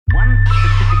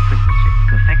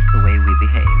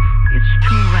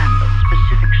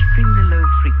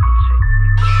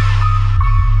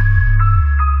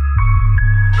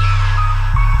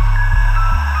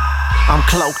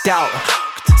cloaked out.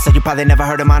 So you probably never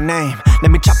heard of my name.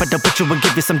 Let me chop it up with you and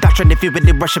give you some doctrine if you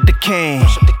really worship the king.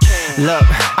 Look,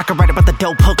 I could write about the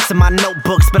dope hooks in my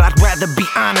notebooks, but I'd rather be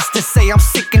honest and say I'm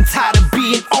sick and tired of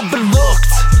being overlooked.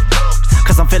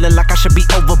 Cause I'm feeling like I should be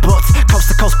overbooked, coast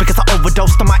to coast because I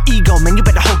overdosed on my ego. Man, you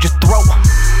better hold your throat.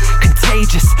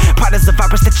 Contagious, pride is a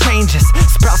virus that changes,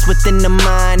 sprouts within the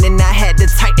mind, and I had to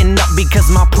tighten up because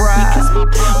my pride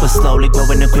was slowly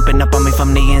growing and creeping up on me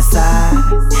from the inside.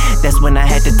 That's when I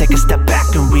had to take a step back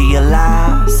and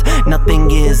realize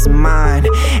nothing is mine,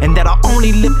 and that I'll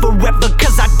only live forever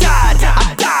cause I died.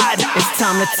 It's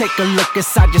time to take a look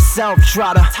inside yourself,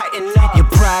 try to tighten up. Your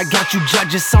pride got you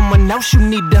judging someone else, you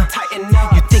need to tighten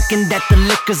up. You thinking that the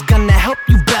liquor's gonna help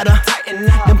you better, tighten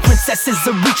up. Them princesses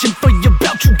are reaching for your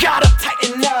belt, you gotta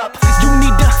tighten up. You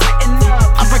need to tighten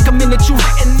up. I recommend that you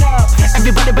tighten up.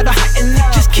 Everybody better tighten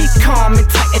up. Just keep calm and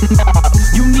tighten up.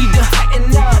 You need to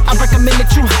tighten up. I recommend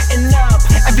that you tighten up.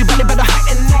 Everybody better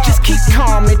tighten up. Just keep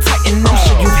calm and tighten up. I'm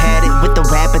sure you've had it with the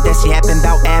rapper that's yapping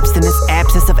about abstinence,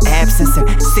 absence of absence, and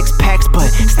six packs, but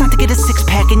it's not to get a six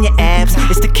pack in your abs.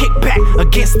 It's to kick back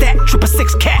against that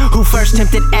 666 cat who first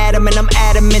tempted Adam, and I'm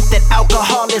adamant that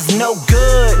alcohol is no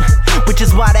good, which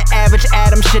is why the average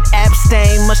Adam should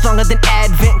abstain much longer than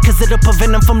Advent, cause it'll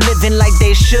prevent them from living like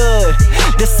they should.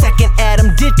 The second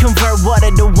Adam did convert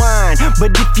water to wine,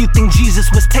 but if you think Jesus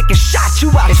was taking shots, you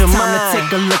out your mind. It's time to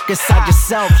take a look inside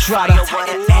yourself, try to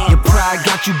tighten up. Your pride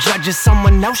got you judging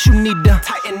someone else, you need to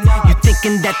tighten up. You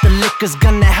thinking that the liquor's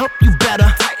gonna help you better,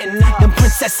 tighten up. Them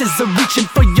princesses are reaching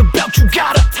for your belt, you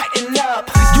gotta tighten up.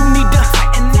 You need to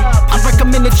tighten up. I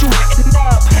recommend that you tighten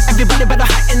up. Everybody better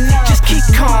tighten up. Just keep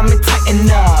calm and tighten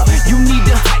up. You need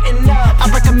to tighten up. I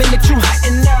recommend that you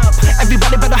tighten up.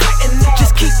 Everybody better tighten up.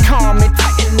 Just keep calm and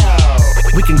tighten up.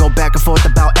 We can go back and forth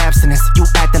about abstinence. You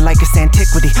acting like it's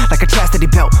antiquity, like a chastity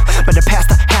belt, but the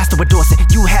pastor has to endorse it.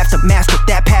 You have to master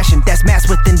that passion that's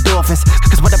masked with endorphins.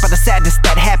 Cause what about the sadness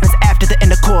that happens after the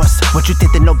intercourse? What you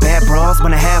think that no bad bras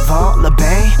when I have all the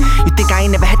bang? You think I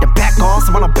ain't never had to back off,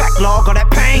 so I don't backlog all that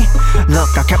pain?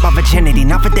 Look, I kept my virginity,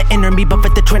 not for the inner me, but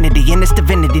for the Trinity and its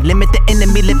divinity. Limit the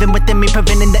enemy living within me,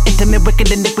 preventing the intimate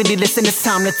wicked iniquity. Listen, it's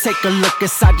time to take a look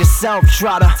inside yourself,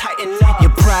 try to tighten up.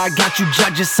 Your pride got you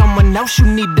judging someone else, you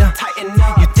need to tighten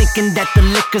up. You thinking that the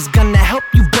liquor's gonna help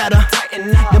you better,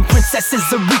 tighten up. Them princesses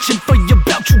are reaching for your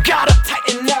belt, you gotta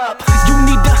tighten up. You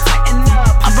need